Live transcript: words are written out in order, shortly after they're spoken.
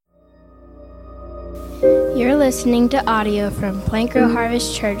You're listening to audio from Plank Row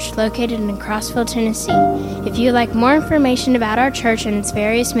Harvest Church located in Crossville, Tennessee. If you'd like more information about our church and its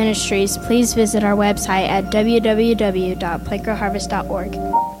various ministries, please visit our website at www.plankrowharvest.org.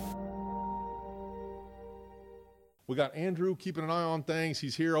 We got Andrew keeping an eye on things.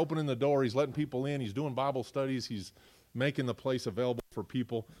 He's here opening the door. He's letting people in. He's doing Bible studies. He's making the place available for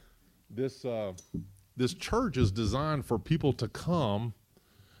people. This church is designed for people to come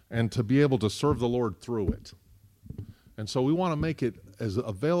and to be able to serve the Lord through it. And so we want to make it as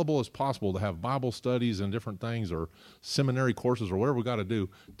available as possible to have Bible studies and different things or seminary courses or whatever we got to do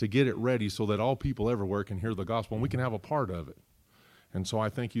to get it ready so that all people everywhere can hear the gospel and we can have a part of it. And so I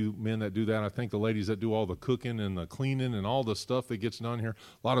thank you men that do that. I thank the ladies that do all the cooking and the cleaning and all the stuff that gets done here.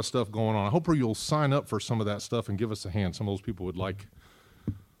 A lot of stuff going on. I hope you'll sign up for some of that stuff and give us a hand. Some of those people would like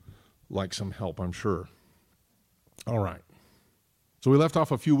some help, I'm sure. All right. So we left off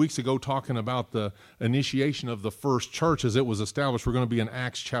a few weeks ago talking about the initiation of the first church as it was established. We're going to be in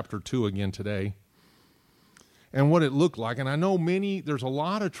Acts chapter 2 again today. And what it looked like. And I know there's a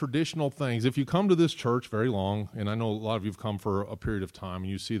lot of traditional things. If you come to this church very long, and I know a lot of you have come for a period of time,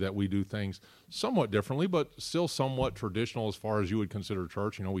 and you see that we do things somewhat differently, but still somewhat traditional as far as you would consider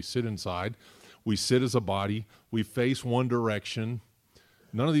church. You know, we sit inside. We sit as a body. We face one direction.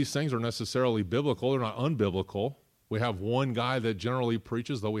 None of these things are necessarily biblical. They're not unbiblical. We have one guy that generally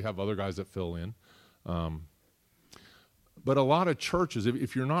preaches, though we have other guys that fill in. But a lot of churches,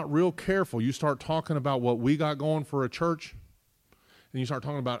 if you're not real careful, you start talking about what we got going for a church, and you start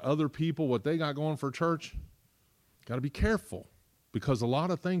talking about other people, what they got going for a church, got to be careful. Because a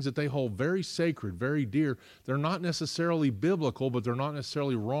lot of things that they hold very sacred, very dear, they're not necessarily biblical, but they're not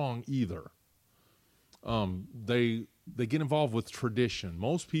necessarily wrong either. They get involved with tradition.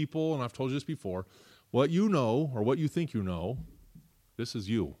 Most people, and I've told you this before, what you know or what you think you know, this is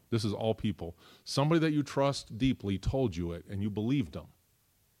you. This is all people. Somebody that you trust deeply told you it, and you believed them.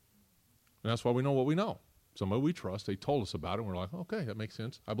 And that's why we know what we know. Somebody we trust, they told us about it, and we're like, okay, that makes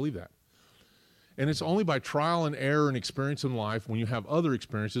sense. I believe that. And it's only by trial and error and experience in life when you have other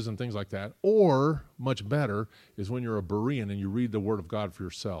experiences and things like that, or, much better, is when you're a Berean and you read the Word of God for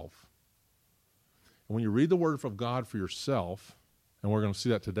yourself. And when you read the Word of God for yourself, and we're going to see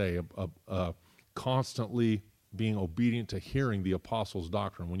that today, constantly being obedient to hearing the apostles'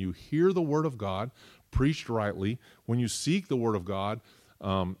 doctrine. When you hear the Word of God preached rightly, when you seek the Word of God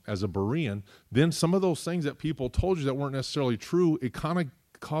as a Berean, then some of those things that people told you that weren't necessarily true, it kind of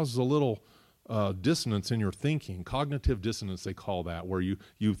causes a little dissonance in your thinking. Cognitive dissonance, they call that, where you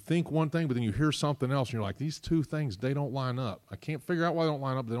think one thing, but then you hear something else, and you're like, these two things, they don't line up. I can't figure out why they don't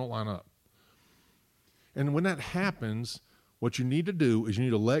line up, they don't line up. And when that happens, what you need to do is you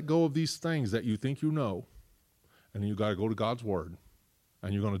need to let go of these things that you think you know, and then you got to go to God's Word,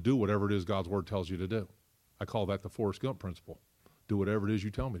 and you're going to do whatever it is God's Word tells you to do. I call that the Forrest Gump principle. Do whatever it is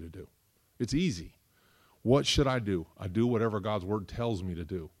you tell me to do. It's easy. What should I do? I do whatever God's Word tells me to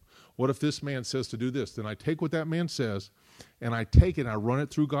do. What if this man says to do this? Then I take what that man says, and I take it and I run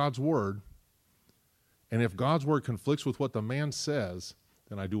it through God's Word, and if God's Word conflicts with what the man says,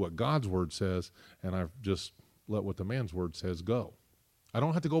 then I do what God's Word says, and I just let what the man's word says go. I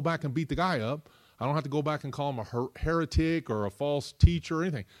don't have to go back and beat the guy up. I don't have to go back and call him a heretic or a false teacher or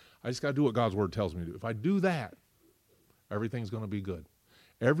anything. I just got to do what God's Word tells me to do. If I do that, everything's going to be good.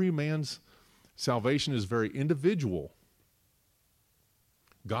 Every man's salvation is very individual.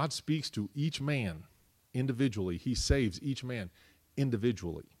 God speaks to each man individually. He saves each man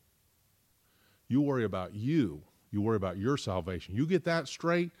individually. You worry about you. You worry about your salvation. You get that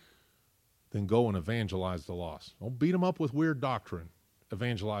straight, then go and evangelize the lost. Don't beat them up with weird doctrine.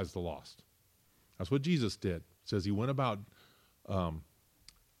 Evangelize the lost. That's what Jesus did. It says he went about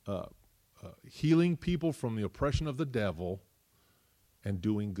healing people from the oppression of the devil and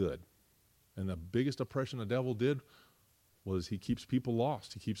doing good. And the biggest oppression the devil did was he keeps people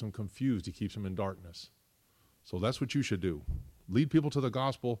lost. He keeps them confused. He keeps them in darkness. So that's what you should do. Lead people to the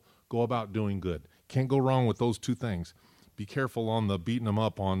gospel. Go about doing good. Can't go wrong with those two things. Be careful on the beating them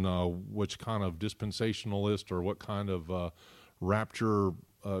up on which kind of dispensationalist or what kind of rapture,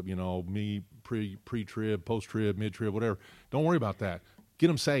 me pre-trib, post-trib, mid-trib, whatever. Don't worry about that. Get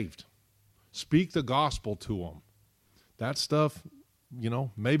them saved. Speak the gospel to them. That stuff,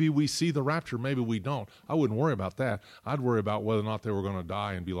 maybe we see the rapture, maybe we don't. I wouldn't worry about that. I'd worry about whether or not they were going to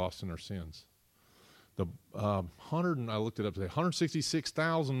die and be lost in their sins. The I looked it up today,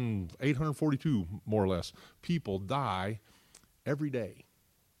 166,842, more or less, people die every day.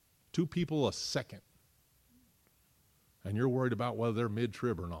 2 people a second. And you're worried about whether they're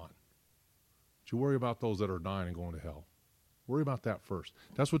mid-trib or not. But you worry about those that are dying and going to hell. Worry about that first.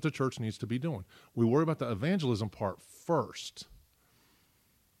 That's what the church needs to be doing. We worry about the evangelism part first.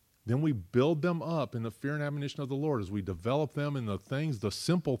 Then we build them up in the fear and admonition of the Lord as we develop them in the things, the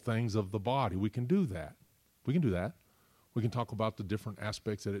simple things of the body. We can do that. We can do that. We can talk about the different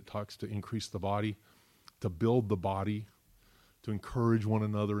aspects that it talks to increase the body, to build the body, to encourage one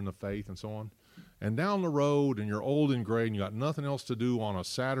another in the faith and so on. And down the road, and you're old and gray and you got nothing else to do on a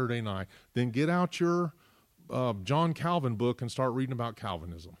Saturday night, then get out your John Calvin book and start reading about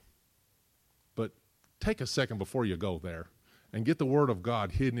Calvinism. But take a second before you go there and get the Word of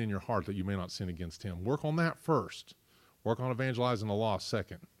God hidden in your heart that you may not sin against Him. Work on that first. Work on evangelizing the lost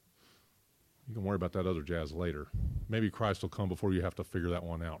second. You can worry about that other jazz later. Maybe Christ will come before you have to figure that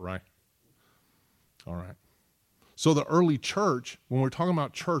one out, right? All right. So the early church, when we're talking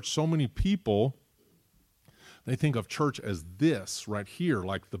about church, so many people, they think of church as this right here,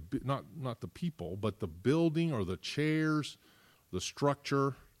 like the not the people, but the building or the chairs, the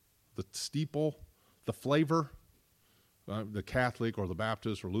structure, the steeple, the flavor, the Catholic or the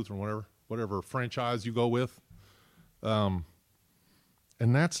Baptist or Lutheran, whatever franchise you go with. And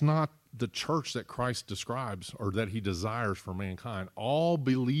that's not the church that Christ describes or that He desires for mankind. All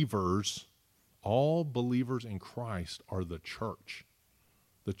believers in Christ are the church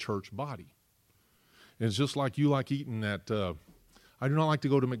body. And it's just like you like eating at, I do not like to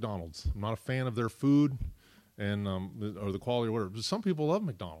go to McDonald's. I'm not a fan of their food and or the quality or whatever. But some people love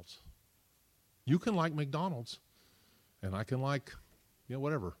McDonald's. You can like McDonald's, and I can like,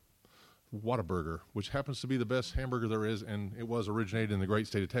 whatever, Whataburger, which happens to be the best hamburger there is, and it was originated in the great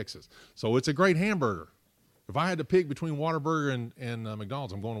state of Texas. So it's a great hamburger. If I had to pick between Whataburger and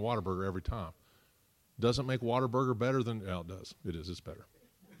McDonald's, I'm going to Whataburger every time. Doesn't make Whataburger better than, it does. It is. It's better.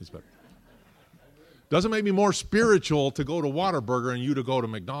 It's better. Doesn't make me more spiritual to go to Whataburger and you to go to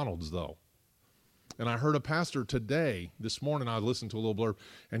McDonald's, though. And I heard a pastor this morning, I listened to a little blurb,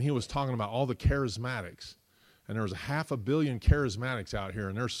 and he was talking about all the charismatics. And there's 500 million charismatics out here,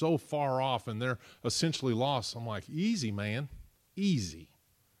 and they're so far off, and they're essentially lost. I'm like, easy, man, easy.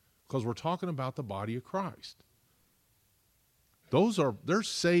 Because we're talking about the body of Christ. They're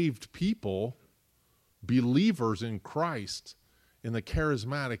saved people, believers in Christ, in the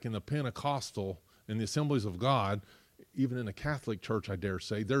charismatic, in the Pentecostal, in the assemblies of God, even in the Catholic Church, I dare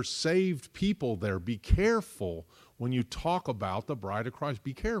say. They're saved people there. Be careful when you talk about the bride of Christ.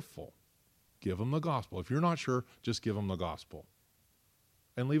 Be careful. Give them the gospel. If you're not sure, just give them the gospel.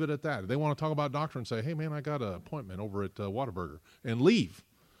 And leave it at that. If they want to talk about doctrine, say, hey, man, I got an appointment over at Whataburger. And leave.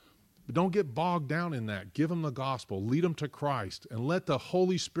 But don't get bogged down in that. Give them the gospel. Lead them to Christ. And let the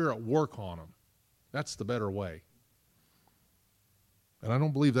Holy Spirit work on them. That's the better way. And I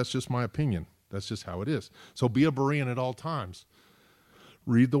don't believe that's just my opinion. That's just how it is. So be a Berean at all times.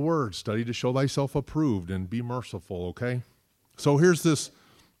 Read the Word. Study to show thyself approved. And be merciful, okay? So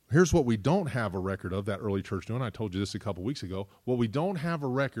here's what we don't have a record of that early church doing. I told you this a couple weeks ago. What we don't have a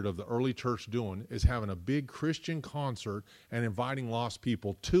record of the early church doing is having a big Christian concert and inviting lost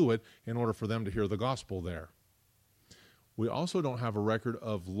people to it in order for them to hear the gospel there. We also don't have a record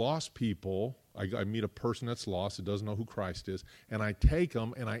of lost people. I meet a person that's lost, that doesn't know who Christ is, and I take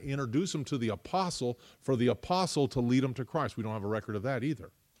them and I introduce them to the apostle for the apostle to lead them to Christ. We don't have a record of that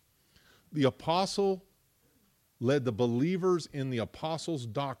either. The apostle led the believers in the apostles'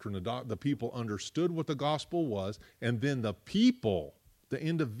 doctrine. The people understood what the gospel was, and then the people, the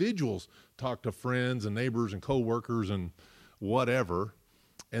individuals, talked to friends and neighbors and co-workers and whatever,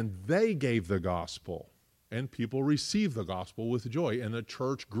 and they gave the gospel, and people received the gospel with joy, and the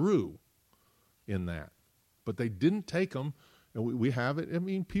church grew in that. But they didn't take them, and we have it. I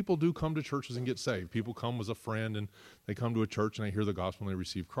mean, people do come to churches and get saved. People come as a friend, and they come to a church, and they hear the gospel, and they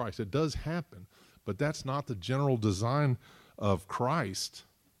receive Christ. It does happen. But that's not the general design of Christ.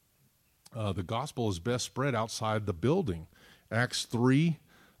 The gospel is best spread outside the building. Acts 3,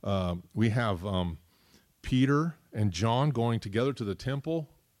 we have Peter and John going together to the temple.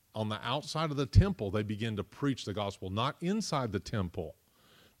 On the outside of the temple, they begin to preach the gospel, not inside the temple.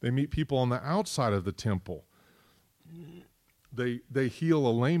 They meet people on the outside of the temple. They heal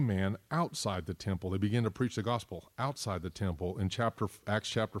a lame man outside the temple. They begin to preach the gospel outside the temple. In Acts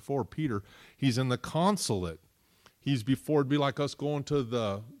chapter 4, Peter, he's in the consulate. He's before, it'd be like us going to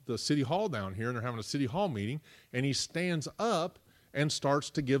the city hall down here, and they're having a city hall meeting, and he stands up and starts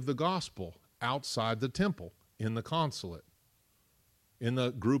to give the gospel outside the temple, in the consulate, in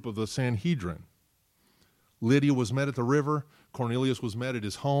the group of the Sanhedrin. Lydia was met at the river. Cornelius was met at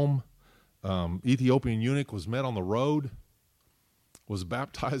his home. Ethiopian eunuch was met on the road. Was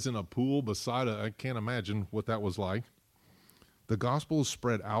baptized in a pool beside I can't imagine what that was like. The gospel is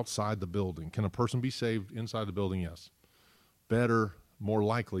spread outside the building. Can a person be saved inside the building? Yes. better, more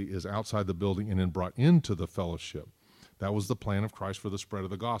likely, is outside the building and then brought into the fellowship. That was the plan of Christ for the spread of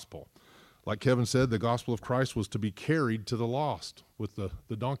the gospel. Like Kevin said, the gospel of Christ was to be carried to the lost with the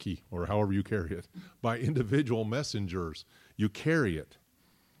donkey, or however you carry it, by individual messengers. You carry it.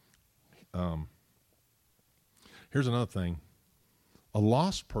 Here's another thing. A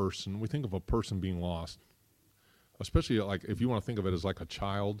lost person, we think of a person being lost, especially like if you want to think of it as like a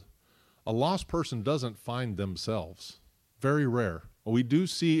child, a lost person doesn't find themselves. Very rare. We do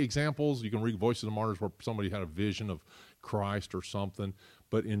see examples. You can read Voices of Martyrs where somebody had a vision of Christ or something.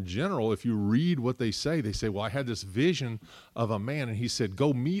 But in general, if you read what they say, well, I had this vision of a man, and he said,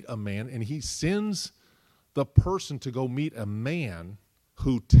 go meet a man. And he sends the person to go meet a man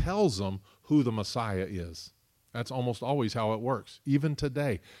who tells them who the Messiah is. That's almost always how it works. Even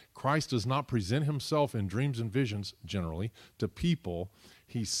today, Christ does not present himself in dreams and visions, generally, to people.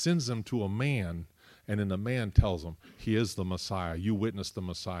 He sends them to a man, and then the man tells them, he is the Messiah. You witnessed the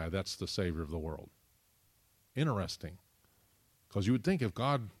Messiah. That's the Savior of the world. Interesting. Because you would think if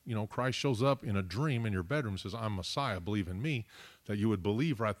God, Christ shows up in a dream in your bedroom and says, I'm Messiah, believe in me, that you would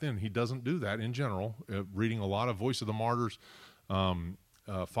believe right then. He doesn't do that in general. Reading a lot of Voice of the Martyrs,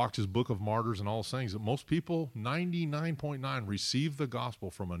 Fox's Book of Martyrs and all those things, that most people, 99.9, receive the gospel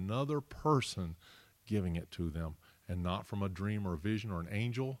from another person giving it to them, and not from a dream or a vision or an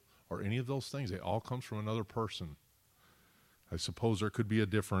angel or any of those things. It all comes from another person. I suppose there could be a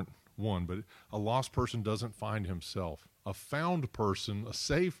different one, but a lost person doesn't find himself. A found person, a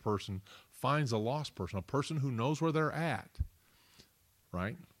saved person, finds a lost person, a person who knows where they're at,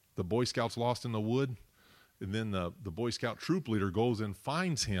 right? The Boy Scout's lost in the wood, and then the Boy Scout troop leader goes and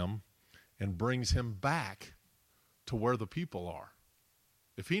finds him and brings him back to where the people are.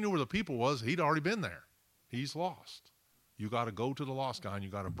 If he knew where the people was, he'd already been there. He's lost. You got to go to the lost guy, and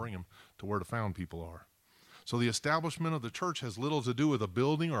you got to bring him to where the found people are. So the establishment of the church has little to do with a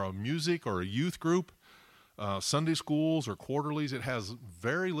building or a music or a youth group, Sunday schools or quarterlies. It has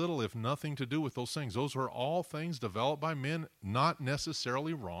very little, if nothing, to do with those things. Those are all things developed by men, not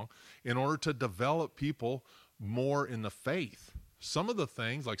necessarily wrong, in order to develop people more in the faith. Some of the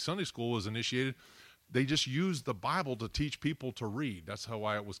things, like Sunday school was initiated, they just used the Bible to teach people to read. That's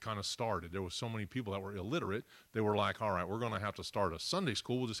why it was kind of started. There was so many people that were illiterate. They were like, all right, we're going to have to start a Sunday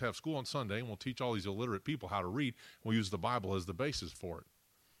school. We'll just have school on Sunday, and we'll teach all these illiterate people how to read. We'll use the Bible as the basis for it.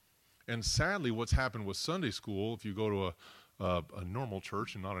 And sadly, what's happened with Sunday school, if you go to a normal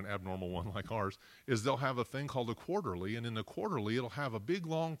church and not an abnormal one like ours, is they'll have a thing called a quarterly, and in the quarterly, it'll have a big,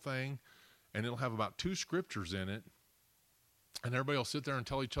 long thing, and it'll have about 2 scriptures in it, and everybody will sit there and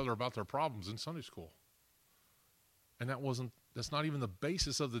tell each other about their problems in Sunday school. And that's not even the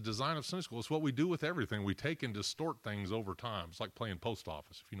basis of the design of Sunday school. It's what we do with everything. We take and distort things over time. It's like playing post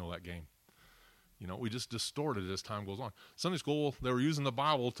office, if you know that game. We just distort it as time goes on. Sunday school, they were using the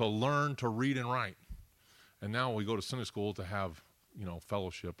Bible to learn to read and write. And now we go to Sunday school to have,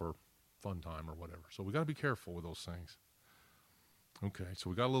 fellowship or fun time or whatever. So we got to be careful with those things. Okay, so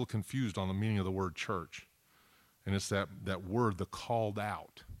we got a little confused on the meaning of the word church. And it's that word, the called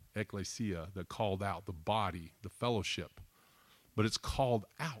out. Ecclesia, the called out, the body, the fellowship. But it's called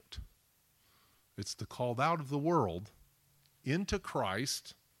out. It's the called out of the world into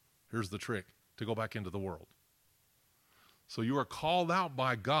Christ. Here's the trick, to go back into the world. So you are called out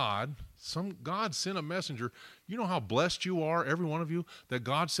by God. God sent a messenger. You know how blessed you are, every one of you, that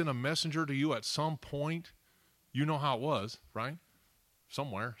God sent a messenger to you at some point. You know how it was, right?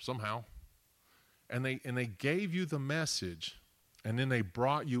 Somewhere, somehow. And they gave you the message. And then they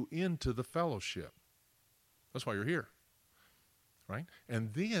brought you into the fellowship. That's why you're here, right?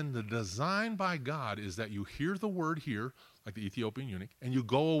 And then the design by God is that you hear the word here, like the Ethiopian eunuch, and you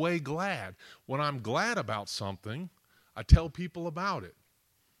go away glad. When I'm glad about something, I tell people about it.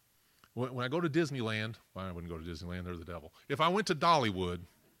 When I go to Disneyland, well, I wouldn't go to Disneyland, they're the devil. If I went to Dollywood,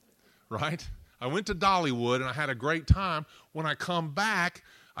 right? I went to Dollywood and I had a great time. When I come back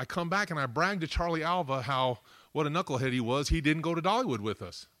and I brag to Charlie Alva what a knucklehead he was. He didn't go to Dollywood with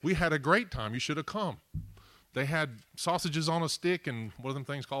us. We had a great time. You should have come. They had sausages on a stick and one of them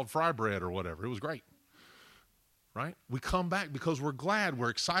things called fry bread or whatever. It was great, right? We come back because we're glad. We're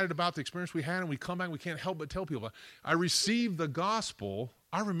excited about the experience we had, and we come back. We can't help but tell people. I received the gospel.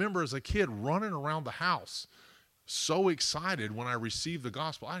 I remember as a kid running around the house so excited when I received the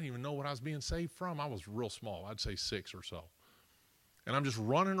gospel. I didn't even know what I was being saved from. I was real small. I'd say 6 or so. And I'm just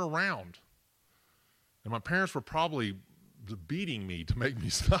running around. And my parents were probably beating me to make me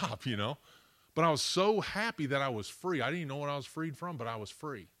stop, But I was so happy that I was free. I didn't even know what I was freed from, but I was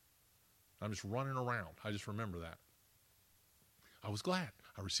free. I'm just running around. I just remember that. I was glad.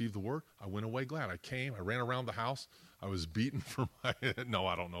 I received the word. I went away glad. I came. I ran around the house. I was beaten for my, no,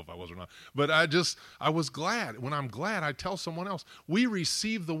 I don't know if I was or not. But I was glad. When I'm glad, I tell someone else. We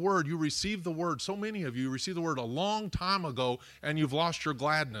receive the word. You received the word. So many of you received the word a long time ago, and you've lost your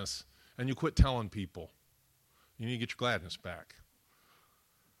gladness, and you quit telling people. You need to get your gladness back.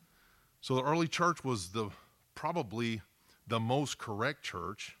 So the early church was probably the most correct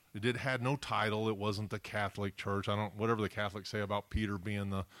church. It had no title. It wasn't the Catholic Church. Whatever the Catholics say about Peter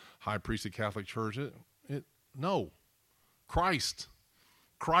being the high priest of the Catholic Church. No. Christ.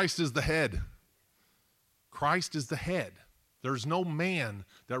 Christ is the head. Christ is the head. There's no man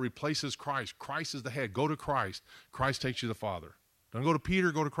that replaces Christ. Christ is the head. Go to Christ. Christ takes you to the Father. Don't go to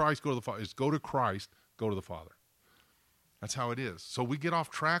Peter, go to Christ, go to the Father. It's go to Christ, go to the Father. That's how it is. So we get off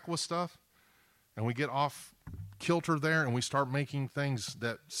track with stuff, and we get off kilter there, and we start making things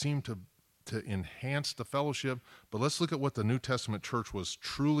that seem to enhance the fellowship. But let's look at what the New Testament church was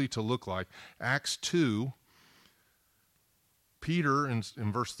truly to look like. Acts 2, Peter in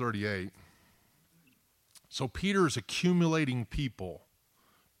verse 38. So Peter is accumulating people.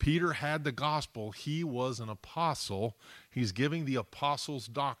 Peter had the gospel. He was an apostle. He's giving the apostles'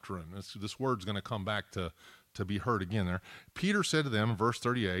 doctrine. This word's going to come back to be heard again there. Peter said to them in verse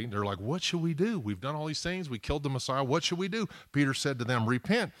 38, they're like, what should we do? We've done all these things. We killed the Messiah. What should we do? Peter said to them,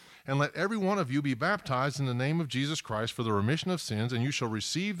 repent and let every one of you be baptized in the name of Jesus Christ for the remission of sins, and you shall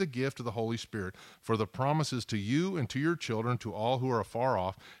receive the gift of the Holy Spirit. For the promise is to you and to your children, to all who are afar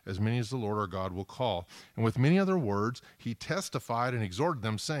off, as many as the Lord our God will call. And with many other words, he testified and exhorted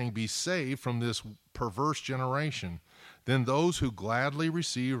them, saying, be saved from this perverse generation. Then those who gladly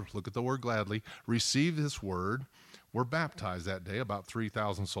received, look at the word gladly, received this word, were baptized that day. About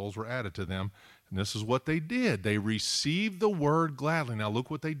 3,000 souls were added to them. And this is what they did. They received the word gladly. Now look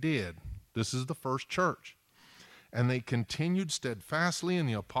what they did. This is the first church. And they continued steadfastly in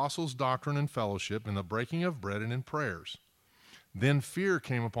the apostles' doctrine and fellowship, in the breaking of bread and in prayers. Then fear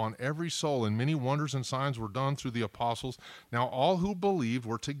came upon every soul, and many wonders and signs were done through the apostles. Now all who believed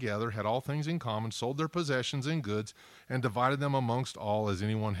were together, had all things in common, sold their possessions and goods, and divided them amongst all as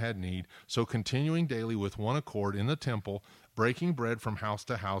anyone had need. So continuing daily with one accord in the temple, breaking bread from house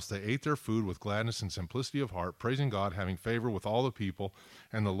to house, they ate their food with gladness and simplicity of heart, praising God, having favor with all the people.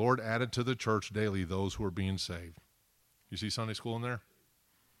 And the Lord added to the church daily those who were being saved. You see Sunday school in there?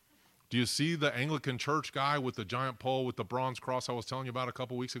 Do you see the Anglican church guy with the giant pole with the bronze cross I was telling you about a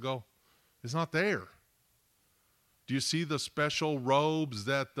couple weeks ago? It's not there. Do you see the special robes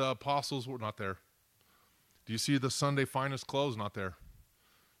that the apostles were not there? Do you see the Sunday finest clothes? Not there.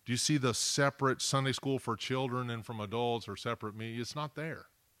 Do you see the separate Sunday school for children and from adults or separate me? It's not there.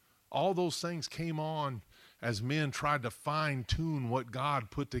 All those things came on as men tried to fine-tune what God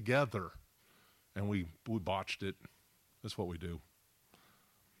put together, and we botched it. That's what we do.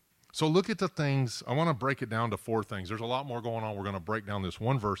 So look at the things. I want to break it down to 4 things. There's a lot more going on. We're going to break down this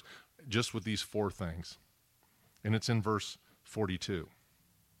one verse just with these 4 things. And it's in verse 42.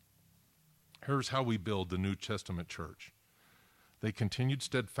 Here's how we build the New Testament church. They continued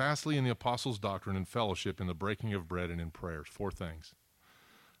steadfastly in the apostles' doctrine and fellowship, in the breaking of bread and in prayers. 4 things.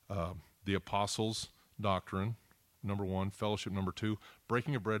 The apostles' doctrine, number 1. Fellowship, number 2.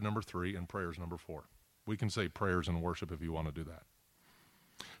 Breaking of bread, number 3. And prayers, number 4. We can say prayers and worship if you want to do that.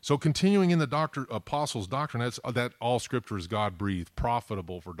 So continuing in the apostles' doctrine, that all Scripture is God-breathed,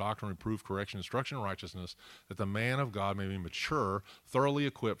 profitable for doctrine, reproof, correction, instruction, and righteousness, that the man of God may be mature, thoroughly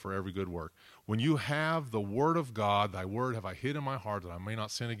equipped for every good work. When you have the Word of God, thy word have I hid in my heart, that I may not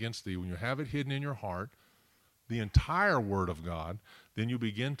sin against thee. When you have it hidden in your heart, the entire Word of God, then you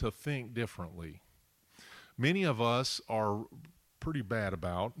begin to think differently. Many of us are pretty bad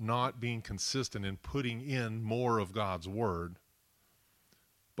about not being consistent in putting in more of God's Word.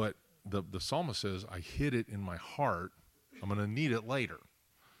 But the psalmist says, I hid it in my heart. I'm going to need it later.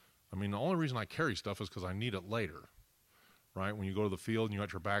 I mean, the only reason I carry stuff is because I need it later, right? When you go to the field and you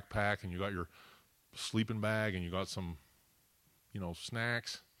got your backpack and you got your sleeping bag and you got some,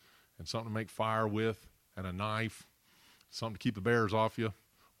 snacks and something to make fire with and a knife, something to keep the bears off you,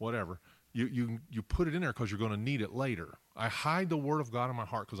 whatever. You put it in there because you're going to need it later. I hide the Word of God in my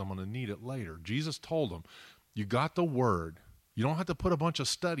heart because I'm going to need it later. Jesus told them, you got the Word. You don't have to put a bunch of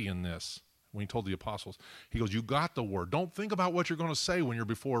study in this. When he told the apostles, he goes, you got the Word. Don't think about what you're going to say when you're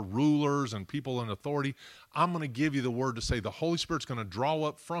before rulers and people in authority. I'm going to give you the Word to say. The Holy Spirit's going to draw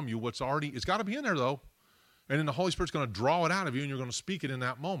up from you what's already, it's got to be in there though. And then the Holy Spirit's going to draw it out of you, and you're going to speak it in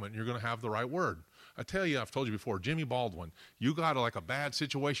that moment, and you're going to have the right word. I tell you, I've told you before, Jimmy Baldwin, you got like a bad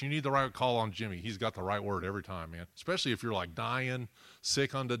situation, you need the right call on Jimmy. He's got the right word every time, man. Especially if you're like dying,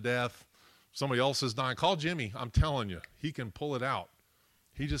 sick unto death, somebody else is dying. Call Jimmy. I'm telling you, he can pull it out.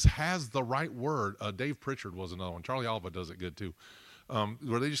 He just has the right word. Dave Pritchard was another one. Charlie Alva does it good too.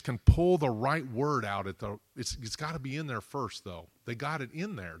 Where they just can pull the right word out. It's got to be in there first, though. They got it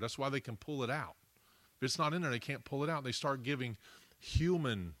in there. That's why they can pull it out. If it's not in there, they can't pull it out. They start giving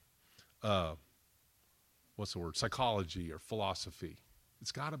human, psychology or philosophy.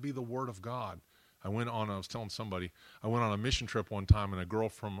 It's got to be the Word of God. I was telling somebody, I went on a mission trip one time, and a girl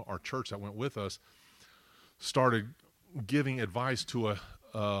from our church that went with us started giving advice to a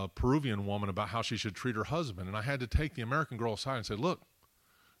Peruvian woman about how she should treat her husband. And I had to take the American girl aside and say, look,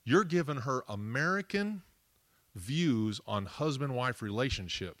 you're giving her American views on husband-wife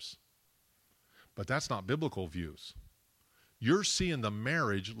relationships, but that's not biblical views. You're seeing the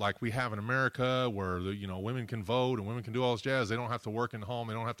marriage like we have in America where women can vote and women can do all this jazz. They don't have to work in the home.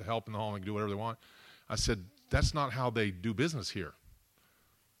 They don't have to help in the home. They can do whatever they want. I said, that's not how they do business here.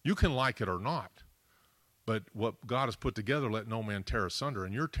 You can like it or not. But what God has put together, let no man tear asunder.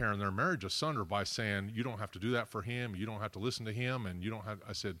 And you're tearing their marriage asunder by saying, you don't have to do that for him. You don't have to listen to him. And you don't have,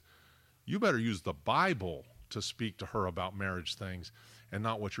 I said, you better use the Bible to speak to her about marriage things and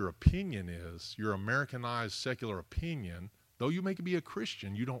not what your opinion is, your Americanized secular opinion. Though you may be a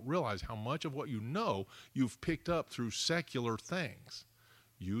Christian, you don't realize how much of what you know you've picked up through secular things.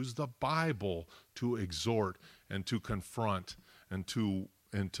 Use the Bible to exhort and to confront and to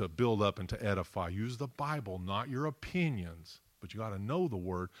build up and to edify. Use the Bible, not your opinions. But you got to know the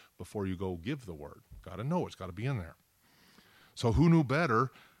Word before you go give the Word. Got to know it's got to be in there. So who knew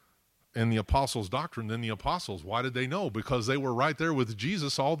better in the apostles' doctrine than the apostles? Why did they know? Because they were right there with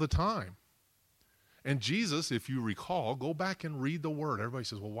Jesus all the time. And Jesus, if you recall, go back and read the Word. Everybody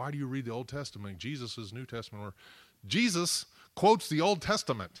says, well, why do you read the Old Testament? Jesus is New Testament. Or Jesus quotes the Old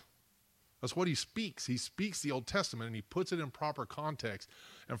Testament. That's what he speaks. He speaks the Old Testament, and he puts it in proper context.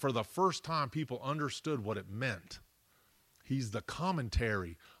 And for the first time, people understood what it meant. He's the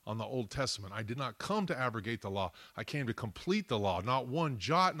commentary on the Old Testament. I did not come to abrogate the law. I came to complete the law. Not one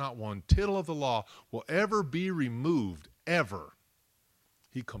jot, not one tittle of the law will ever be removed, ever.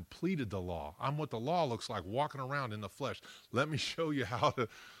 He completed the law. I'm what the law looks like, walking around in the flesh. Let me show you how to...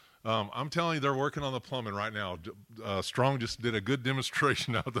 I'm telling you, they're working on the plumbing right now. Strong just did a good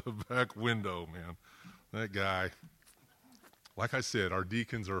demonstration out the back window, man. That guy. Like I said, our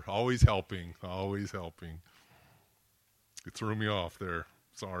deacons are always helping, always helping. It threw me off there.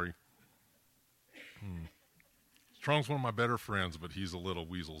 Sorry. Strong's one of my better friends, but he's a little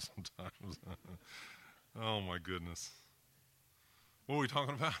weasel sometimes. Oh, my goodness. What were we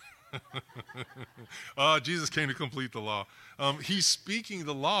talking about? Jesus came to complete the law. He's speaking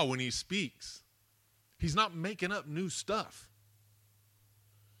the law when he speaks. He's not making up new stuff.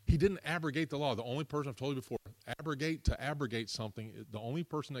 He didn't abrogate the law. The only person, I've told you before, to abrogate something, the only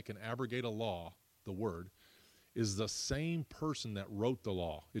person that can abrogate a law, the word, is the same person that wrote the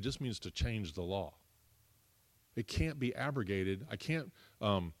law. It just means to change the law. It can't be abrogated. I can't,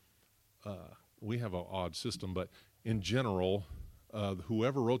 we have an odd system, but in general,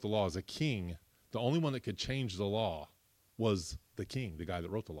 whoever wrote the law is a king. The only one that could change the law was the king, the guy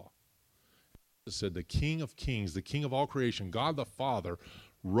that wrote the law. It said the King of Kings, the King of all creation, God the Father,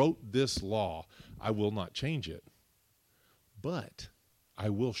 wrote this law. I will not change it, but I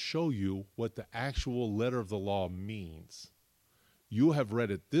will show you what the actual letter of the law means. You have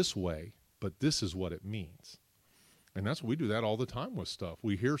read it this way, but this is what it means. And that's what we do that all the time with stuff.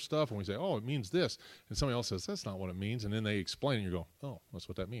 We hear stuff and we say, oh, it means this. And somebody else says, that's not what it means. And then they explain it and you go, oh, that's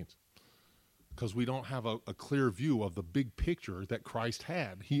what that means. Because we don't have a clear view of the big picture that Christ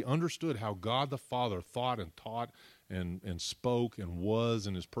had. He understood how God the Father thought and taught and spoke and was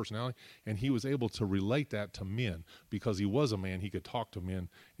in his personality. And he was able to relate that to men. Because he was a man, he could talk to men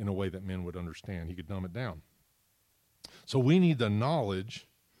in a way that men would understand. He could dumb it down. So we need the knowledge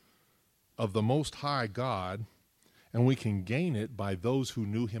of the Most High God, and we can gain it by those who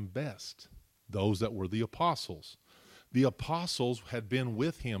knew him best, those that were the apostles. The apostles had been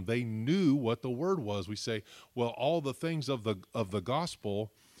with him. They knew what the word was. We say, well, all the things of the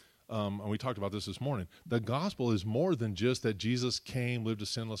gospel, and we talked about this morning, the gospel is more than just that Jesus came, lived a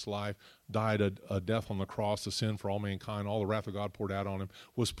sinless life, died a death on the cross, the sin for all mankind, all the wrath of God poured out on him,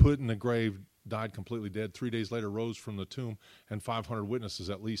 was put in the grave, died completely dead, 3 days later rose from the tomb, and 500 witnesses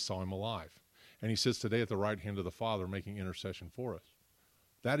at least saw him alive. And he sits today at the right hand of the Father making intercession for us.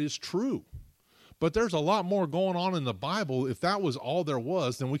 That is true. But there's a lot more going on in the Bible. If that was all there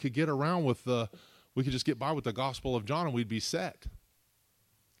was, then we could get around with we could just get by with the Gospel of John and we'd be set.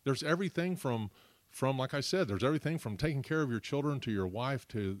 There's everything from like I said, there's everything from taking care of your children to your wife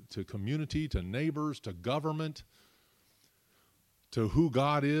to community to neighbors to government to who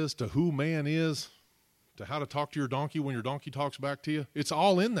God is to who man is to how to talk to your donkey when your donkey talks back to you. It's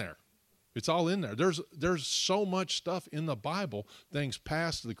all in there. It's all in there. There's so much stuff in the Bible, things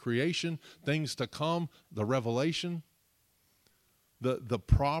past, the creation, things to come, the revelation, the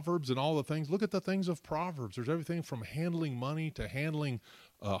Proverbs and all the things. Look at the things of Proverbs. There's everything from handling money to handling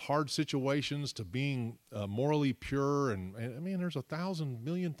hard situations to being morally pure. And I mean, there's 1,000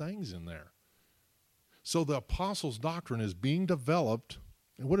 million things in there. So the apostles' doctrine is being developed.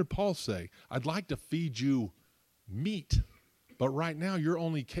 And what did Paul say? I'd like to feed you meat, but right now you're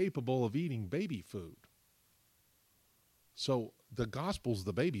only capable of eating baby food. So the gospel's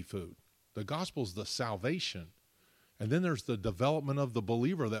the baby food. The gospel's the salvation. And then there's the development of the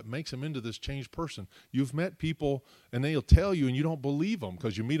believer that makes him into this changed person. You've met people, and they'll tell you, and you don't believe them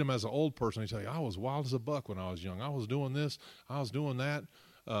because you meet them as an old person. They tell you, I was wild as a buck when I was young. I was doing this. I was doing that.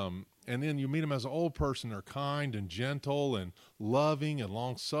 And then you meet them as an old person. They're kind and gentle and loving and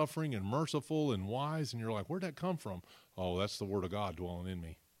long-suffering and merciful and wise. And you're like, where'd that come from? Oh, that's the Word of God dwelling in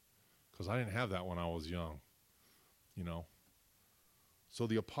me, because I didn't have that when I was young, you know. So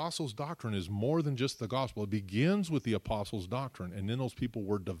the apostles' doctrine is more than just the gospel. It begins with the apostles' doctrine, and then those people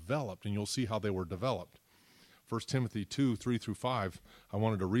were developed, and you'll see how they were developed. 1 Timothy 2, 3 through 5, I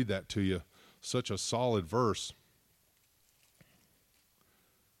wanted to read that to you. Such a solid verse.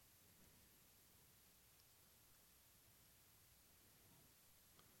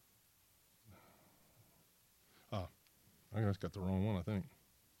 I just got the wrong one, I think.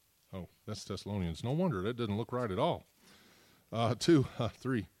 Oh, that's Thessalonians. No wonder. That doesn't look right at all.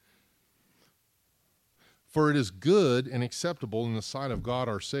 3. For it is good and acceptable in the sight of God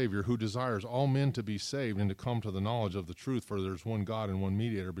our Savior, who desires all men to be saved and to come to the knowledge of the truth. For there's one God and one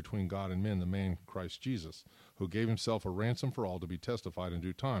mediator between God and men, the man Christ Jesus, who gave himself a ransom for all to be testified in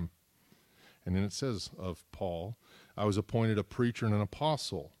due time. And then it says of Paul, I was appointed a preacher and an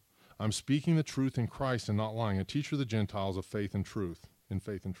apostle. I'm speaking the truth in Christ and not lying, a teacher of the Gentiles of faith and truth. In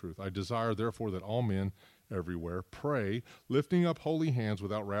faith and truth. I desire, therefore, that all men everywhere pray, lifting up holy hands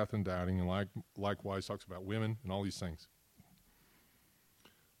without wrath and doubting, and likewise talks about women and all these things.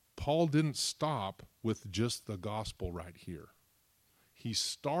 Paul didn't stop with just the gospel right here. He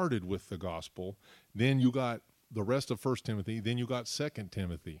started with the gospel, then you got the rest of 1 Timothy, then you got 2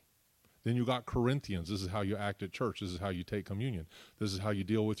 Timothy. Then you got Corinthians. This is how you act at church. This is how you take communion. This is how you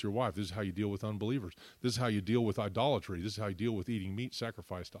deal with your wife. This is how you deal with unbelievers. This is how you deal with idolatry. This is how you deal with eating meat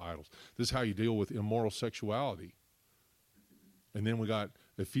sacrificed to idols. This is how you deal with immoral sexuality. And then we got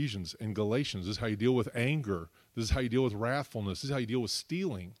Ephesians and Galatians. This is how you deal with anger. This is how you deal with wrathfulness. This is how you deal with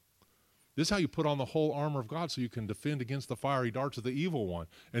stealing. This is how you put on the whole armor of God so you can defend against the fiery darts of the evil one.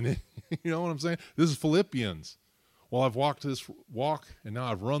 And then, you know what I'm saying? This is Philippians. Well, I've walked this walk, and now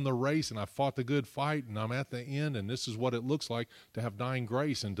I've run the race, and I've fought the good fight, and I'm at the end, and this is what it looks like to have dying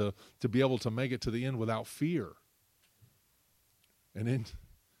grace and to be able to make it to the end without fear. And then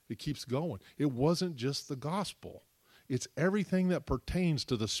it keeps going. It wasn't just the gospel. It's everything that pertains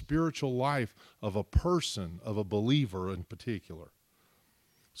to the spiritual life of a person, of a believer in particular.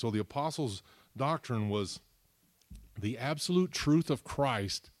 So the apostles' doctrine was the absolute truth of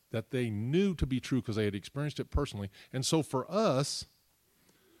Christ that they knew to be true because they had experienced it personally. And so for us,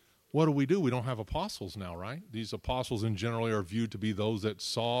 what do? We don't have apostles now, right? These apostles in generally are viewed to be those that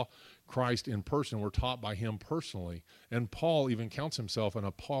saw Christ in person, were taught by him personally. And Paul even counts himself an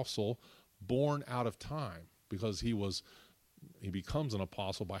apostle born out of time because he becomes an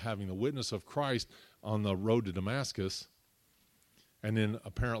apostle by having the witness of Christ on the road to Damascus, and then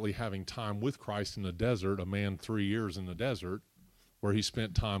apparently having time with Christ in the desert, a man 3 years in the desert, where he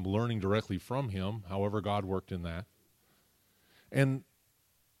spent time learning directly from him, however God worked in that. And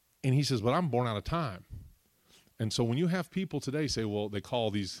he says, but I'm born out of time. And so when you have people today say, well, they call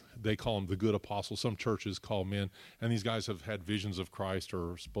them the good apostles. Some churches call men, and these guys have had visions of Christ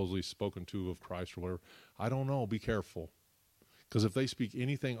or supposedly spoken to of Christ or whatever. I don't know. Be careful. Because if they speak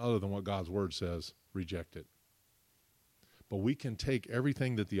anything other than what God's word says, reject it. But we can take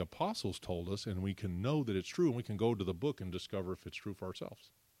everything that the apostles told us, and we can know that it's true, and we can go to the book and discover if it's true for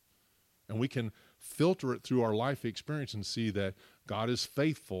ourselves. And we can filter it through our life experience and see that God is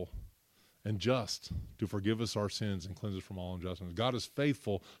faithful and just to forgive us our sins and cleanse us from all injustice. God is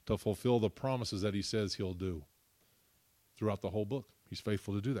faithful to fulfill the promises that he says he'll do throughout the whole book. He's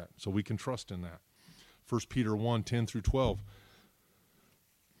faithful to do that. So we can trust in that. 1 Peter 1, 10 through 12.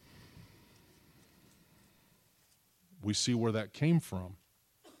 We see where that came from.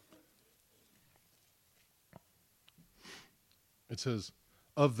 It says,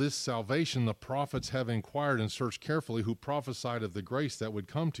 of this salvation the prophets have inquired and searched carefully, who prophesied of the grace that would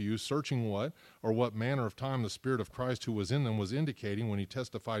come to you, searching what or what manner of time the Spirit of Christ who was in them was indicating when he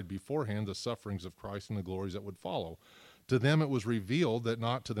testified beforehand the sufferings of Christ and the glories that would follow. To them it was revealed that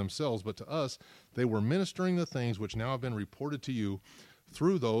not to themselves but to us they were ministering the things which now have been reported to you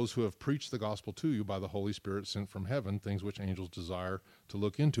through those who have preached the gospel to you by the Holy Spirit sent from heaven, things which angels desire to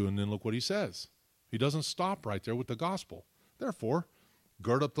look into. And then look what he says. He doesn't stop right there with the gospel. Therefore,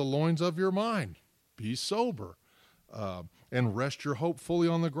 gird up the loins of your mind, be sober, and rest your hope fully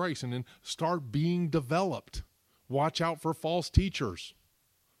on the grace, and then start being developed. Watch out for false teachers.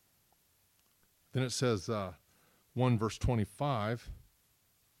 Then it says, 1 verse 25,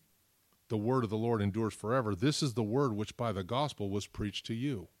 the word of the Lord endures forever. This is the word which by the gospel was preached to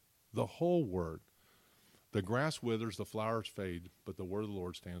you. The whole word. The grass withers, the flowers fade, but the word of the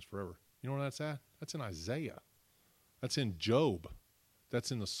Lord stands forever. You know where that's at? That's in Isaiah. That's in Job.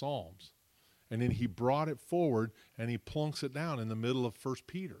 That's in the Psalms. And then he brought it forward and he plunks it down in the middle of 1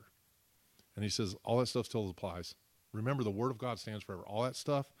 Peter. And he says, all that stuff still applies. Remember, the word of God stands forever. All that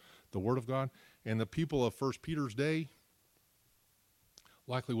stuff, the word of God. And the people of 1 Peter's day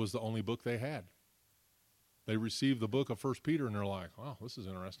likely was the only book they had. They received the book of 1 Peter and they're like, wow, this is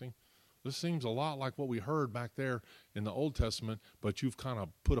interesting. This seems a lot like what we heard back there in the Old Testament, but you've kind of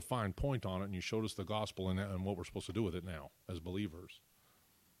put a fine point on it and you showed us the gospel and what we're supposed to do with it now as believers.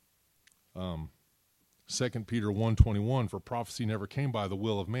 2 Peter 1:21, for prophecy never came by the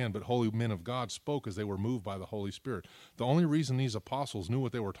will of man, but holy men of God spoke as they were moved by the Holy Spirit. The only reason these apostles knew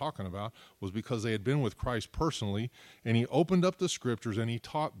what they were talking about was because they had been with Christ personally, and he opened up the scriptures and he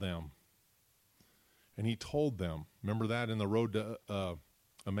taught them. And he told them. Remember that in the road to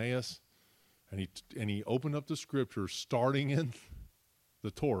Emmaus? And he opened up the scriptures, starting in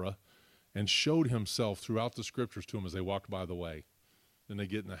the Torah, and showed himself throughout the scriptures to them as they walked by the way. Then they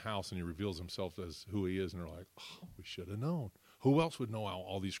get in the house and he reveals himself as who he is, and they're like, oh, we should have known. Who else would know how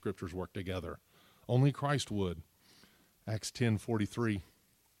all these scriptures work together? Only Christ would. Acts 10:43.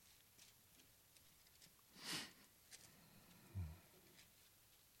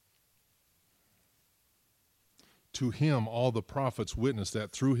 To him all the prophets witness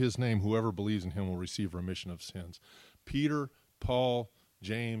that through his name whoever believes in him will receive remission of sins. Peter, Paul,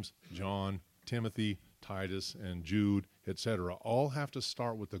 James, John, Timothy, Titus, and Jude, etc., all have to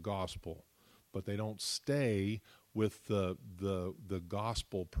start with the gospel, but they don't stay with the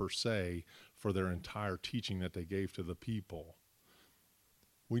gospel per se for their entire teaching that they gave to the people.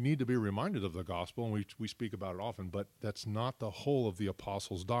 We need to be reminded of the gospel, and we speak about it often, but that's not the whole of the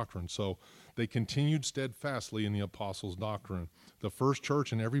apostles' doctrine. So they continued steadfastly in the apostles' doctrine. The first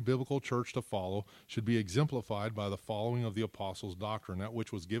church and every biblical church to follow should be exemplified by the following of the apostles' doctrine, that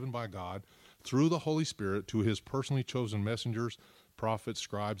which was given by God through the Holy Spirit to his personally chosen messengers, prophets,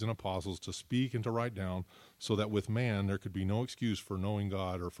 scribes, and apostles to speak and to write down, so that with man there could be no excuse for knowing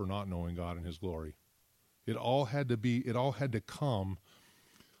God or for not knowing God in his glory. It all had to come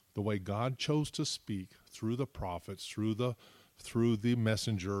the way God chose to speak through the prophets, through the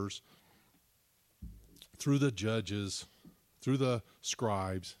messengers, through the judges, through the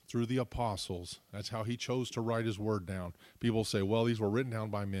scribes, through the apostles. That's how he chose to write his word down. People say, well, these were written down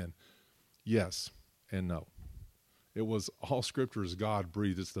by men. Yes and no. It was all scripture is God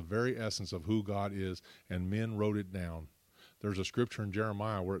breathed. It's the very essence of who God is, and men wrote it down. There's a scripture in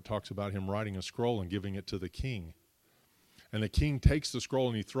Jeremiah where it talks about him writing a scroll and giving it to the king. And the king takes the scroll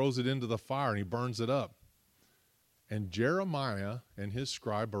and he throws it into the fire and he burns it up. And Jeremiah and his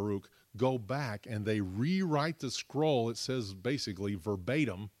scribe Baruch go back and they rewrite the scroll. It says basically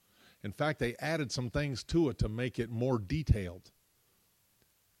verbatim. In fact, they added some things to it to make it more detailed.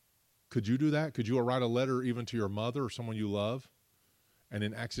 Could you do that? Could you write a letter even to your mother or someone you love and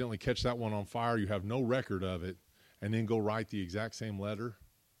then accidentally catch that one on fire? You have no record of it, and then go write the exact same letter?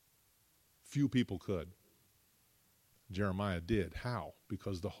 Few people could. Jeremiah did. How?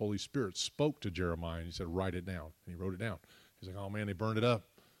 Because the Holy Spirit spoke to Jeremiah and he said, write it down. And he wrote it down. He's like, oh man, they burned it up.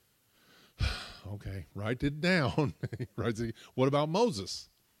 Okay, write it down. What about Moses?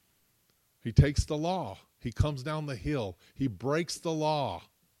 He takes the law. He comes down the hill. He breaks the law.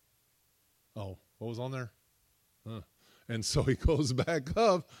 Oh, what was on there? And so he goes back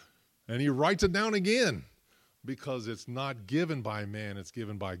up and he writes it down again, because it's not given by man. It's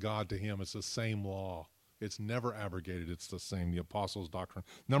given by God to him. It's the same law. It's never abrogated. It's the same, the apostles' doctrine.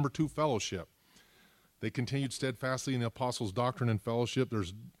 Number 2, fellowship. They continued steadfastly in the apostles' doctrine and fellowship.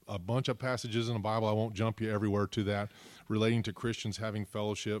 There's a bunch of passages in the Bible. I won't jump you everywhere to that, relating to Christians having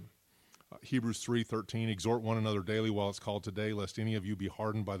fellowship. Hebrews 3:13, exhort one another daily while it's called today, lest any of you be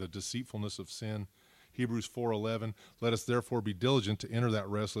hardened by the deceitfulness of sin. Hebrews 4:11, let us therefore be diligent to enter that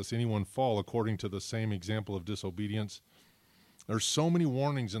rest, lest anyone fall according to the same example of disobedience. There's so many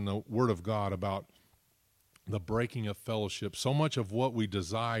warnings in the Word of God about the breaking of fellowship. So much of what we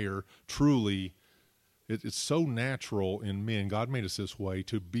desire truly, it's so natural in men. God made us this way,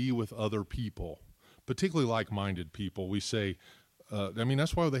 to be with other people, particularly like-minded people. We say,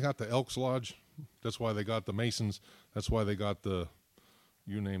 that's why they got the Elks Lodge. That's why they got the Masons. That's why they got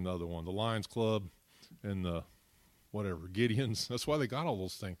you name the other one, the Lions Club and the whatever, Gideons. That's why they got all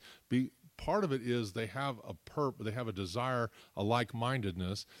those things. Part of it is they have they have a desire, a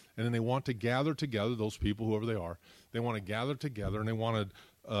like-mindedness, and then they want to gather together, those people, whoever they are. They want to gather together, and they want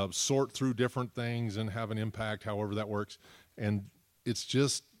to sort through different things and have an impact, however that works. And it's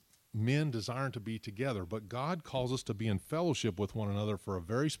just men desiring to be together. But God calls us to be in fellowship with one another for a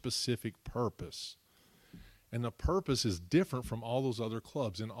very specific purpose. And the purpose is different from all those other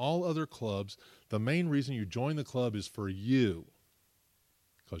clubs. In all other clubs, the main reason you join the club is for you.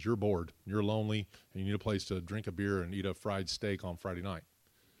 Because you're bored, you're lonely, and you need a place to drink a beer and eat a fried steak on Friday night.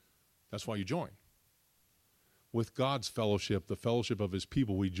 That's why you join. With God's fellowship, the fellowship of his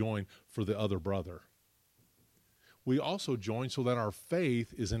people, we join for the other brother. We also join so that our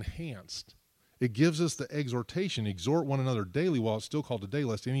faith is enhanced. It gives us the exhortation, exhort one another daily while it's still called today,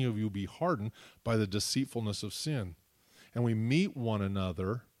 lest any of you be hardened by the deceitfulness of sin. And we meet one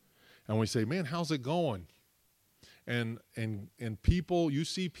another, and we say, man, how's it going? And people, you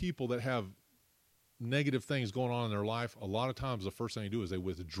see people that have negative things going on in their life, a lot of times the first thing they do is they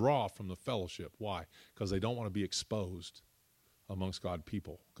withdraw from the fellowship. Why? Because they don't want to be exposed amongst God's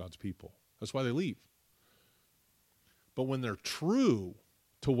people. That's why they leave. But when they're true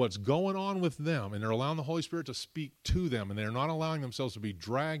to what's going on with them, and they're allowing the Holy Spirit to speak to them, and they're not allowing themselves to be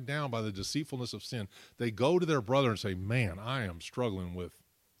dragged down by the deceitfulness of sin, they go to their brother and say, man, I am struggling with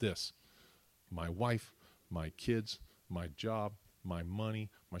this. My wife, my kids, my job, my money,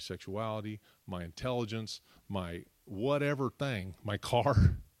 my sexuality, my intelligence, my whatever thing, my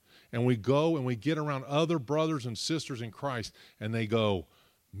car. And we go and we get around other brothers and sisters in Christ, and they go,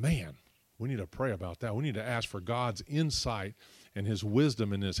 man, we need to pray about that. We need to ask for God's insight and his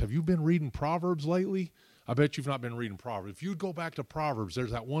wisdom in this. Have you been reading Proverbs lately? I bet you've not been reading Proverbs. If you go back to Proverbs,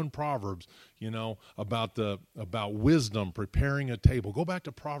 there's that one Proverbs, about wisdom, preparing a table. Go back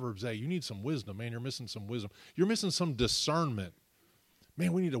to Proverbs 8. You need some wisdom, man. You're missing some wisdom. You're missing some discernment.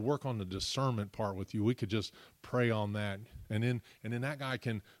 Man, we need to work on the discernment part with you. We could just pray on that. And then that guy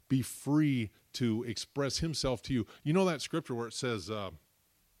can be free to express himself to you. You know that scripture where it says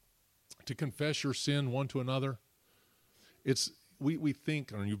to confess your sin one to another? We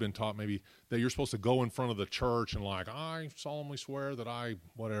think, and you've been taught maybe, that you're supposed to go in front of the church and I solemnly swear that I,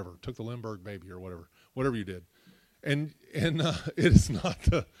 took the Lindbergh baby or whatever you did. And it is not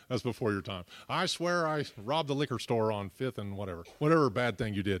that's before your time. I swear I robbed the liquor store on 5th and whatever bad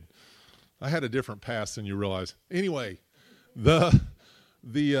thing you did. I had a different past than you realize. Anyway, that's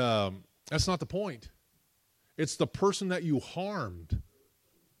not the point. It's the person that you harmed.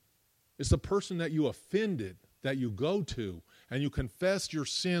 It's the person that you offended that you go to, and you confess your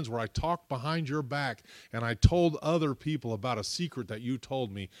sins where I talked behind your back and I told other people about a secret that you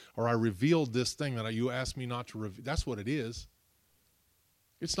told me, or I revealed this thing that you asked me not to reveal. That's what it is.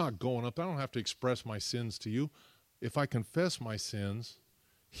 It's not going up. I don't have to express my sins to you. If I confess my sins,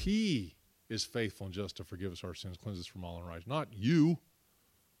 he is faithful and just to forgive us our sins, cleanse us from all unrighteousness. Not you.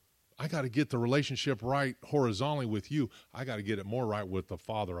 I got to get the relationship right horizontally with you. I got to get it more right with the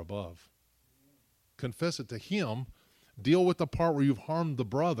Father above. Confess it to him, deal with the part where you've harmed the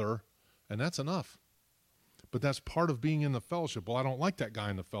brother, and that's enough. But that's part of being in the fellowship. Well, I don't like that guy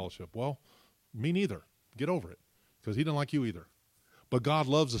in the fellowship. Well, me neither. Get over it, because he didn't like you either. But God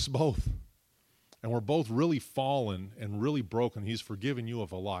loves us both, and we're both really fallen and really broken. He's forgiven you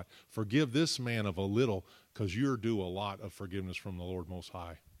of a lot. Forgive this man of a little, because you're due a lot of forgiveness from the Lord Most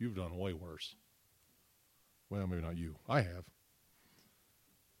High. You've done way worse. Well, maybe not you. I have.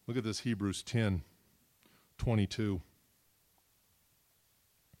 Look at this Hebrews 10:22.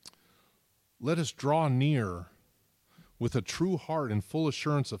 Let us draw near with a true heart and full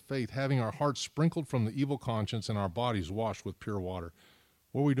assurance of faith, having our hearts sprinkled from the evil conscience and our bodies washed with pure water.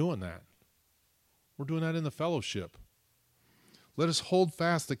 Where are we doing that? We're doing that in the fellowship. Let us hold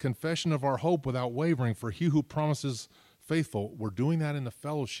fast the confession of our hope without wavering, for he who promises faithful. We're doing that in the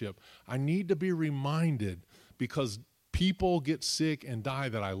fellowship. I need to be reminded, because people get sick and die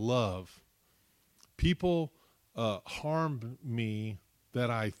that I love. People harmed me that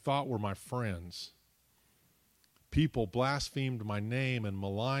I thought were my friends. People blasphemed my name and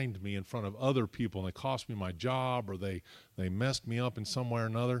maligned me in front of other people, and they cost me my job, or they messed me up in some way or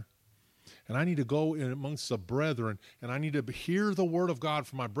another. and I need to go in amongst the brethren, and I need to hear the word of God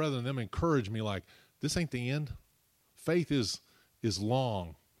from my brethren, and them encourage me like, this ain't the end. Faith is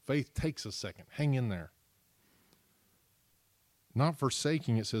long. Faith takes a second. Hang in there. Not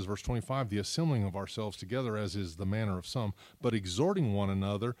forsaking, it says, verse 25, the assembling of ourselves together, as is the manner of some, but exhorting one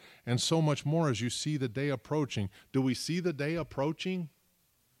another, and so much more as you see the day approaching. Do we see the day approaching?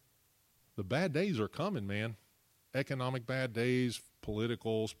 The bad days are coming, man. Economic bad days,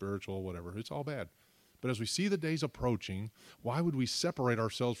 political, spiritual, whatever. It's all bad. But as we see the days approaching, why would we separate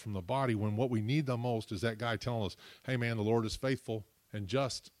ourselves from the body when what we need the most is that guy telling us, hey, man, the Lord is faithful and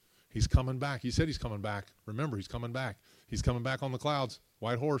just. He's coming back. He said he's coming back. Remember, he's coming back. He's coming back on the clouds.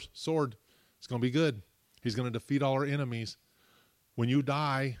 White horse, sword. It's going to be good. He's going to defeat all our enemies. When you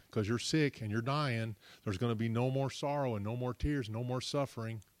die, because you're sick and you're dying, there's going to be no more sorrow and no more tears, no more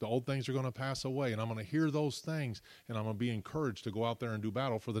suffering. The old things are going to pass away, and I'm going to hear those things, and I'm going to be encouraged to go out there and do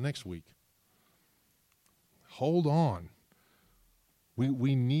battle for the next week. Hold on.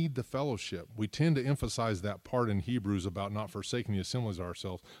 We need the fellowship. We tend to emphasize that part in Hebrews about not forsaking the assemblies of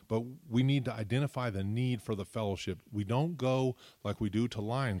ourselves, but we need to identify the need for the fellowship. We don't go like we do to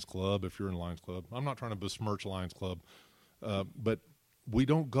Lions Club, if you're in Lions Club. I'm not trying to besmirch Lions Club, but we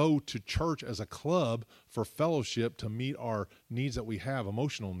don't go to church as a club for fellowship to meet our needs that we have,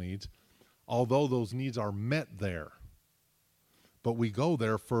 emotional needs, although those needs are met there. But we go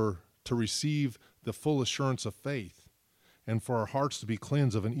there to receive the full assurance of faith, and for our hearts to be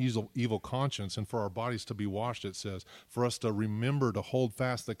cleansed of an evil conscience, and for our bodies to be washed, it says, for us to remember to hold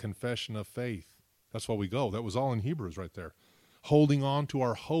fast the confession of faith. That's why we go. That was all in Hebrews right there. Holding on to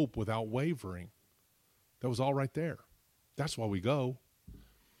our hope without wavering. That was all right there. That's why we go.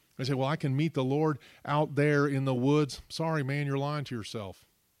 I say, well, I can meet the Lord out there in the woods. Sorry, man, you're lying to yourself.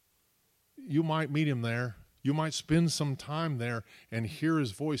 You might meet him there. You might spend some time there and hear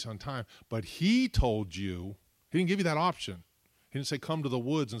his voice on time. But he told you, he didn't give you that option. He didn't say, come to the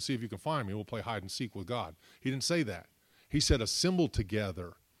woods and see if you can find me. We'll play hide and seek with God. He didn't say that. He said, assemble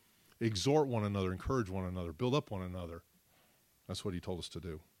together, exhort one another, encourage one another, build up one another. That's what he told us to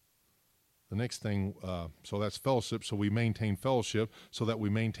do. The next thing, so that's fellowship. So we maintain fellowship so that we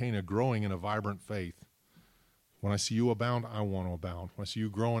maintain a growing and a vibrant faith. When I see you abound, I want to abound. When I see you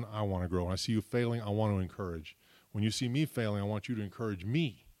growing, I want to grow. When I see you failing, I want to encourage. When you see me failing, I want you to encourage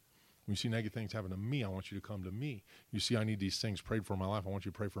me. When you see negative things happen to me, I want you to come to me. You see I need these things prayed for in my life, I want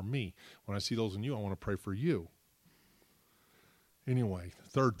you to pray for me. When I see those in you, I want to pray for you. Anyway, the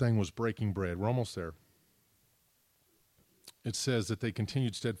third thing was breaking bread. We're almost there. It says that they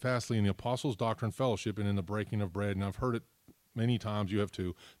continued steadfastly in the apostles' doctrine, fellowship, and in the breaking of bread. And I've heard it many times, you have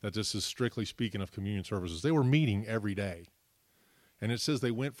too, that this is strictly speaking of communion services. They were meeting every day. And it says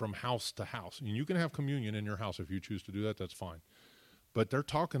they went from house to house. And you can have communion in your house if you choose to do that, that's fine. But they're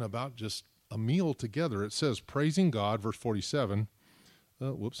talking about just a meal together. It says, praising God, verse 47,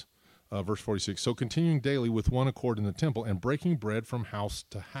 verse 46. So continuing daily with one accord in the temple and breaking bread from house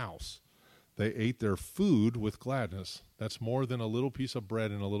to house. They ate their food with gladness. That's more than a little piece of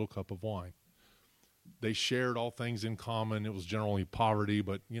bread and a little cup of wine. They shared all things in common. It was generally poverty,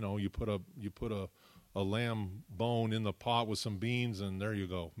 but you put a lamb bone in the pot with some beans, and there you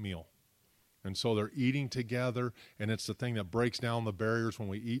go, meal. And so they're eating together, and it's the thing that breaks down the barriers. When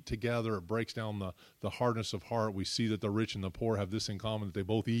we eat together, it breaks down the hardness of heart. We see that the rich and the poor have this in common, that they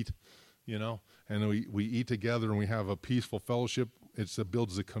both eat, and we eat together, and we have a peaceful fellowship. It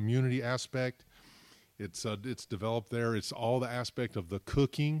builds the community aspect. It's developed there. It's all the aspect of the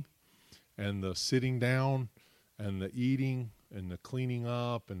cooking and the sitting down and the eating and the cleaning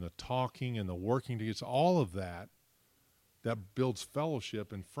up and the talking and the working together. It's all of that builds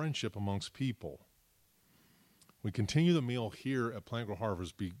fellowship and friendship amongst people. We continue the meal here at Plant Grow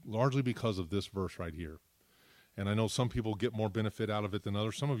Harvest largely because of this verse right here. And I know some people get more benefit out of it than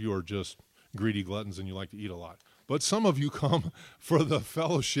others. Some of you are just greedy gluttons and you like to eat a lot. But some of you come for the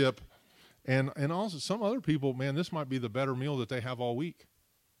fellowship. And also some other people, man, this might be the better meal that they have all week.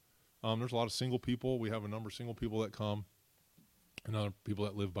 There's a lot of single people. We have a number of single people that come and other people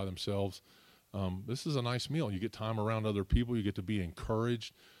that live by themselves. This is a nice meal. You get time around other people. You get to be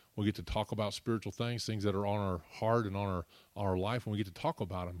encouraged. We get to talk about spiritual things that are on our heart and on our life, and we get to talk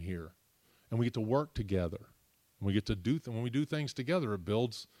about them here. And we get to work together. And we get to when we do things together, it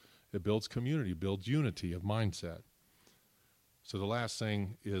builds community, builds unity of mindset. So the last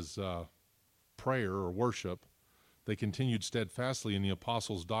thing is prayer or worship. They continued steadfastly in the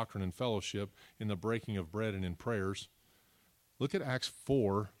apostles' doctrine and fellowship, in the breaking of bread and in prayers. Look at Acts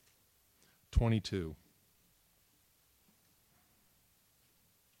 4:22.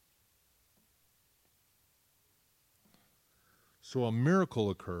 So a miracle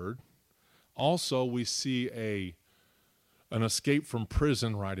occurred. Also, we see an escape from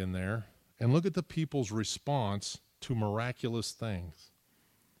prison right in there. And look at the people's response to miraculous things.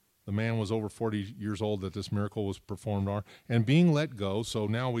 The man was over 40 years old that this miracle was performed on, and being let go. So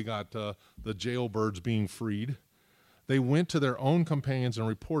now we got the jailbirds being freed. They went to their own companions and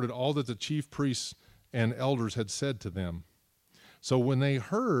reported all that the chief priests and elders had said to them. So when they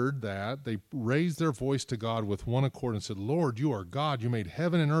heard that, they raised their voice to God with one accord and said, Lord, you are God. You made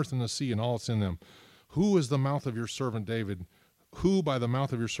heaven and earth and the sea and all that's in them. Who is the mouth of your servant David? Who by the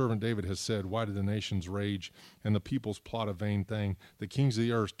mouth of your servant David has said, why did the nations rage and the peoples plot a vain thing? The kings of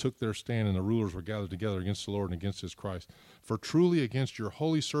the earth took their stand and the rulers were gathered together against the Lord and against his Christ. For truly against your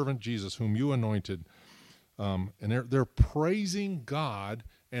holy servant Jesus, whom you anointed, and they're praising God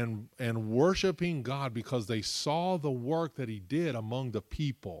and worshiping God because they saw the work that he did among the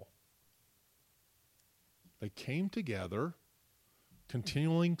people. They came together,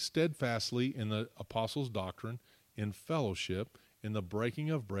 continuing steadfastly in the apostles' doctrine, in fellowship, in the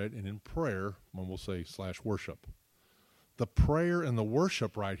breaking of bread, and in prayer, when we'll say /worship. The prayer and the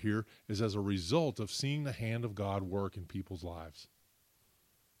worship right here is as a result of seeing the hand of God work in people's lives.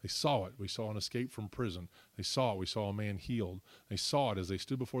 They saw it. We saw an escape from prison. They saw it. We saw a man healed. They saw it as they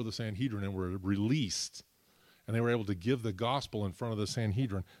stood before the Sanhedrin and were released. And they were able to give the gospel in front of the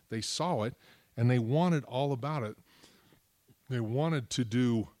Sanhedrin. They saw it, and they wanted all about it. They wanted to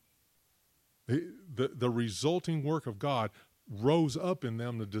do the resulting work of God rose up in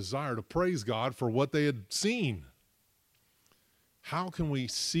them the desire to praise God for what they had seen. How can we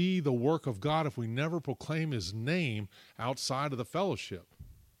see the work of God if we never proclaim his name outside of the fellowship?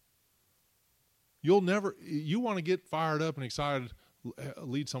 You want to get fired up and excited,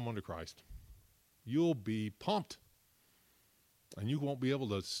 lead someone to Christ. You'll be pumped. And you won't be able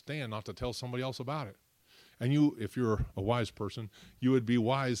to stand not to tell somebody else about it. And you, if you're a wise person, you would be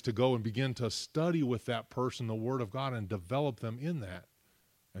wise to go and begin to study with that person the Word of God and develop them in that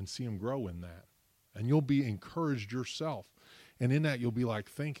and see them grow in that. And you'll be encouraged yourself. And in that, you'll be like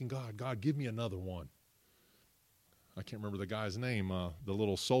thanking God, God, give me another one. I can't remember the guy's name, the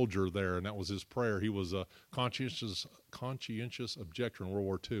little soldier there, and that was his prayer. He was a conscientious objector in World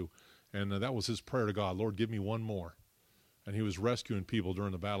War II, and that was his prayer to God, Lord, give me one more. And he was rescuing people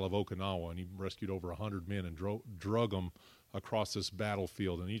during the Battle of Okinawa, and he rescued over 100 men and drug them across this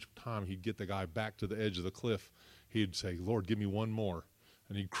battlefield. And each time he'd get the guy back to the edge of the cliff, he'd say, Lord, give me one more.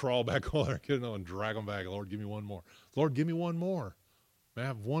 And he'd crawl back over there and drag them back. Lord, give me one more. Lord, give me one more. May I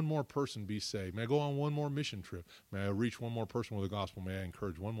have one more person be saved? May I go on one more mission trip? May I reach one more person with the gospel? May I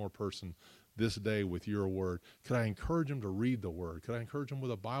encourage one more person this day with your word? Could I encourage them to read the word? Could I encourage them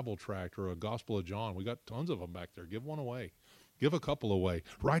with a Bible tract or a Gospel of John? We got tons of them back there. Give one away. Give a couple away.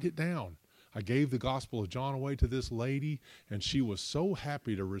 Write it down. I gave the Gospel of John away to this lady, and she was so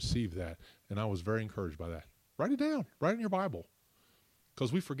happy to receive that, and I was very encouraged by that. Write it down. Write it in your Bible.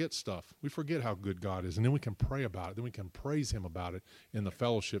 Because we forget stuff. We forget how good God is, and then we can pray about it. Then we can praise him about it in the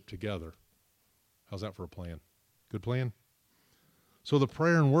fellowship together. How's that for a plan? Good plan? So the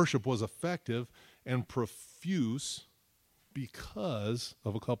prayer and worship was effective and profuse because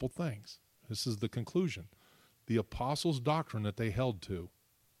of a couple things. This is the conclusion. The apostles' doctrine that they held to.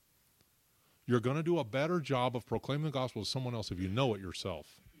 You're going to do a better job of proclaiming the gospel to someone else if you know it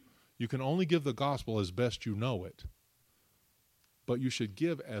yourself. You can only give the gospel as best you know it. But you should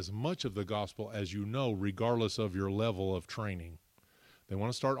give as much of the gospel as you know, regardless of your level of training. They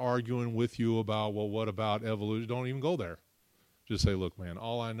want to start arguing with you about, well, what about evolution? Don't even go there. Just say, look, man,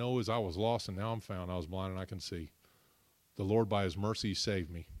 all I know is I was lost and now I'm found. I was blind and I can see. The Lord, by his mercy, saved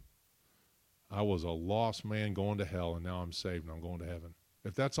me. I was a lost man going to hell, and now I'm saved and I'm going to heaven.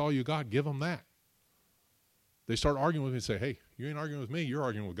 If that's all you got, give them that. They start arguing with me and say, hey, you ain't arguing with me, you're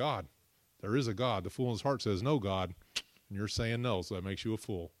arguing with God. There is a God. The fool in his heart says no God, and you're saying no, so that makes you a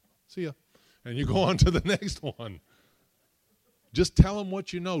fool. See ya. And you go on to the next one. Just tell them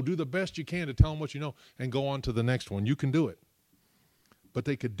what you know. Do the best you can to tell them what you know, and go on to the next one. You can do it. But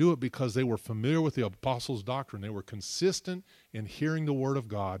they could do it because they were familiar with the apostles' doctrine. They were consistent in hearing the Word of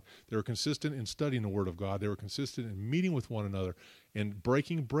God. They were consistent in studying the Word of God. They were consistent in meeting with one another and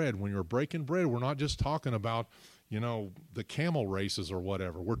breaking bread. When you're breaking bread, we're not just talking about, the camel races or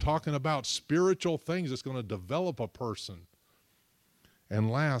whatever. We're talking about spiritual things that's going to develop a person. And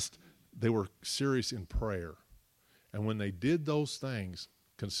last, they were serious in prayer. And when they did those things,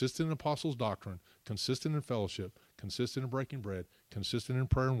 consistent in apostles' doctrine, consistent in fellowship, consistent in breaking bread, consistent in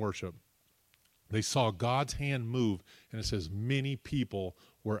prayer and worship, they saw God's hand move, and it says many people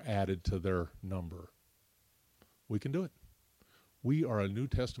were added to their number. We can do it. We are a New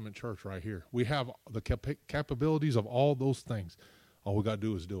Testament church right here. We have the capabilities of all those things. All we got to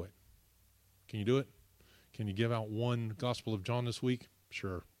do is do it. Can you do it? Can you give out one Gospel of John this week?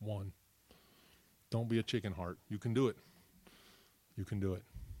 Sure, one. Don't be a chicken heart. You can do it. You can do it.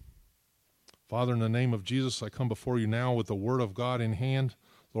 Father, in the name of Jesus, I come before you now with the Word of God in hand.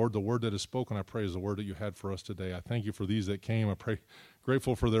 Lord, the word that is spoken, I pray, is the word that you had for us today. I thank you for these that came. I pray,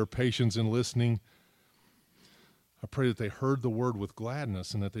 grateful for their patience in listening. I pray that they heard the word with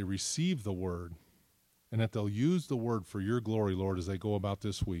gladness and that they received the word and that they'll use the word for your glory, Lord, as they go about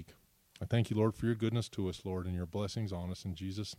this week. I thank you, Lord, for your goodness to us, Lord, and your blessings on us in Jesus' name.